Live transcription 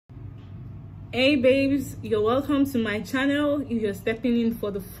Hey babes, you're welcome to my channel. If you're stepping in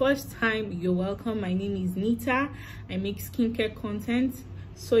for the first time, you're welcome. My name is Nita. I make skincare content,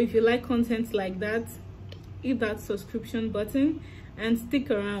 so if you like content like that, hit that subscription button and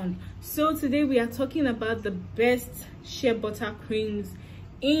stick around. So today we are talking about the best shea butter creams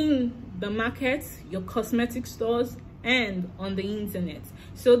in the market, your cosmetic stores, and on the internet.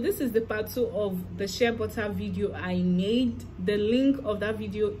 So this is the part 2 of the shea butter video I made. The link of that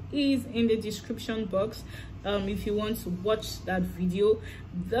video is in the description box if you want to watch that video.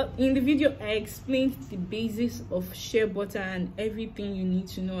 In the video I explained the basics of shea butter and everything you need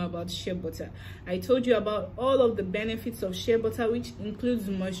to know about shea butter. I told you about all of the benefits of shea butter, which includes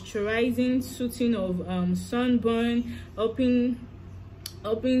moisturizing, soothing of sunburn,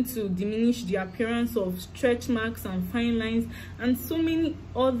 helping to diminish the appearance of stretch marks and fine lines, and so many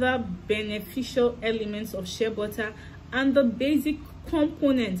other beneficial elements of shea butter and the basic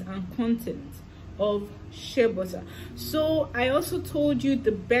components and content of shea butter. So I also told you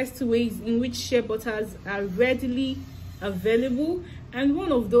the best ways in which shea butters are readily available, and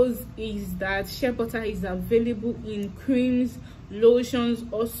one of those is that shea butter is available in creams, lotions,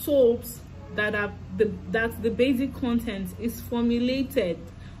 or soaps that the basic content is formulated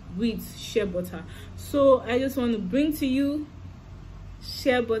with shea butter. So I just want to bring to you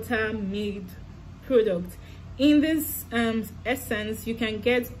shea butter made product. In this essence, you can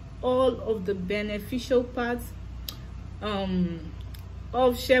get all of the beneficial parts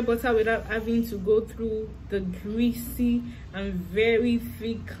of shea butter without having to go through the greasy and very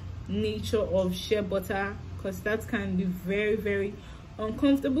thick nature of shea butter, because that can be very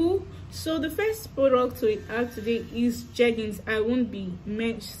uncomfortable. So the first product we have today is jeggings. I won't be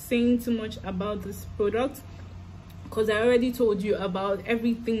saying too much about this product because I already told you about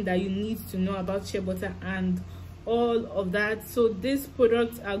everything that you need to know about shea butter and all of that. So these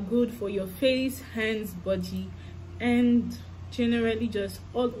products are good for your face, hands, body, and generally just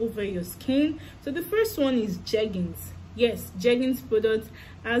all over your skin. So the first one is jeggings. Yes, jeggings product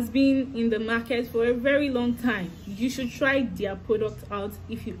has been in the market for a very long time. You should try their product out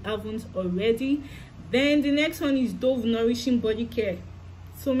if you haven't already. Then the next one is Dove Nourishing Body Care.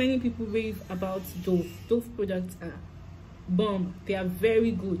 So many people rave about Dove products are bomb. They are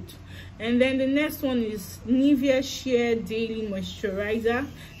very good. And then the next one is Nivea Shea Daily Moisturizer.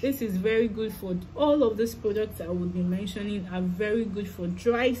 This is very good for all of these products I would be mentioning are very good for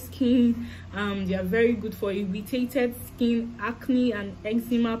dry skin. They are very good for irritated skin, acne, and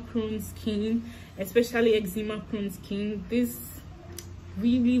eczema prone skin, especially eczema prone skin. This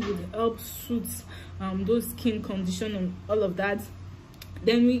really would help soothe those skin conditions and all of that.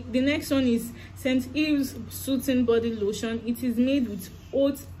 Then the next one is St. Ives Soothing Body Lotion. It is made with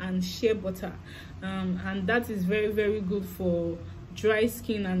oats and shea butter, and that is very good for dry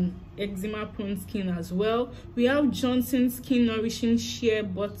skin and eczema prone skin as well. We have Johnson Skin Nourishing Shea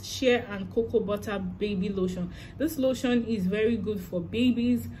and Cocoa Butter Baby Lotion. This lotion is very good for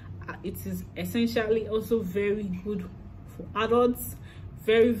babies. It is essentially also very good for adults.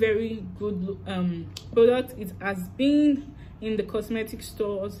 Very good product. It has been in the cosmetic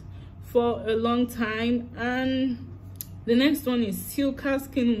stores for a long time. And the next one is Silka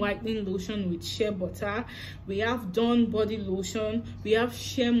Skin Whitening Lotion with shea butter. We have Dawn Body Lotion. We have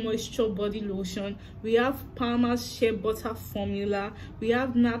Shea Moisture Body Lotion. We have Palmer's Shea Butter Formula. We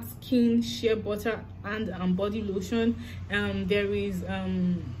have Nat Skin Shea Butter and Body Lotion. There is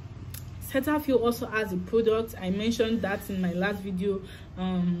Cetaphil also has a product. I mentioned that in my last video.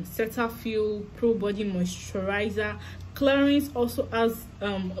 Cetaphil Pro Body Moisturizer. Clarins also has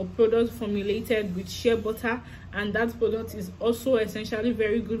a product formulated with shea butter, and that product is also essentially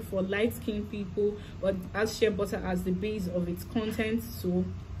very good for light skinned people, but has shea butter as the base of its content, so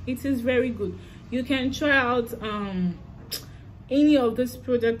it is very good. You can try out any of these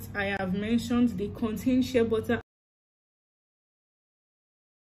products I have mentioned. They contain shea butter.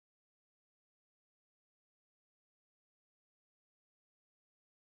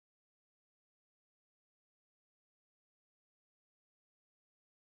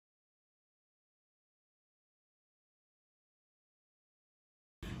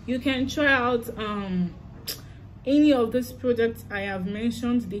 You can try out any of these products I have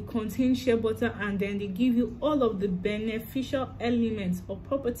mentioned. They contain shea butter, and then they give you all of the beneficial elements or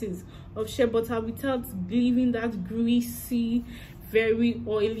properties of shea butter without leaving that greasy, very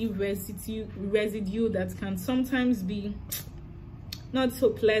oily residue that can sometimes be not so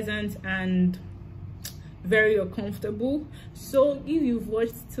pleasant and very uncomfortable. So if you've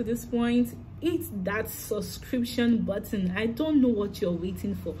watched to this point, hit that subscription button. I don't know what you're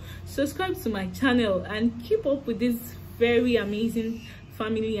waiting for. Subscribe to my channel and keep up with this very amazing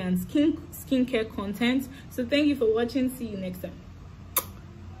family and skincare content. So thank you for watching. See you next time.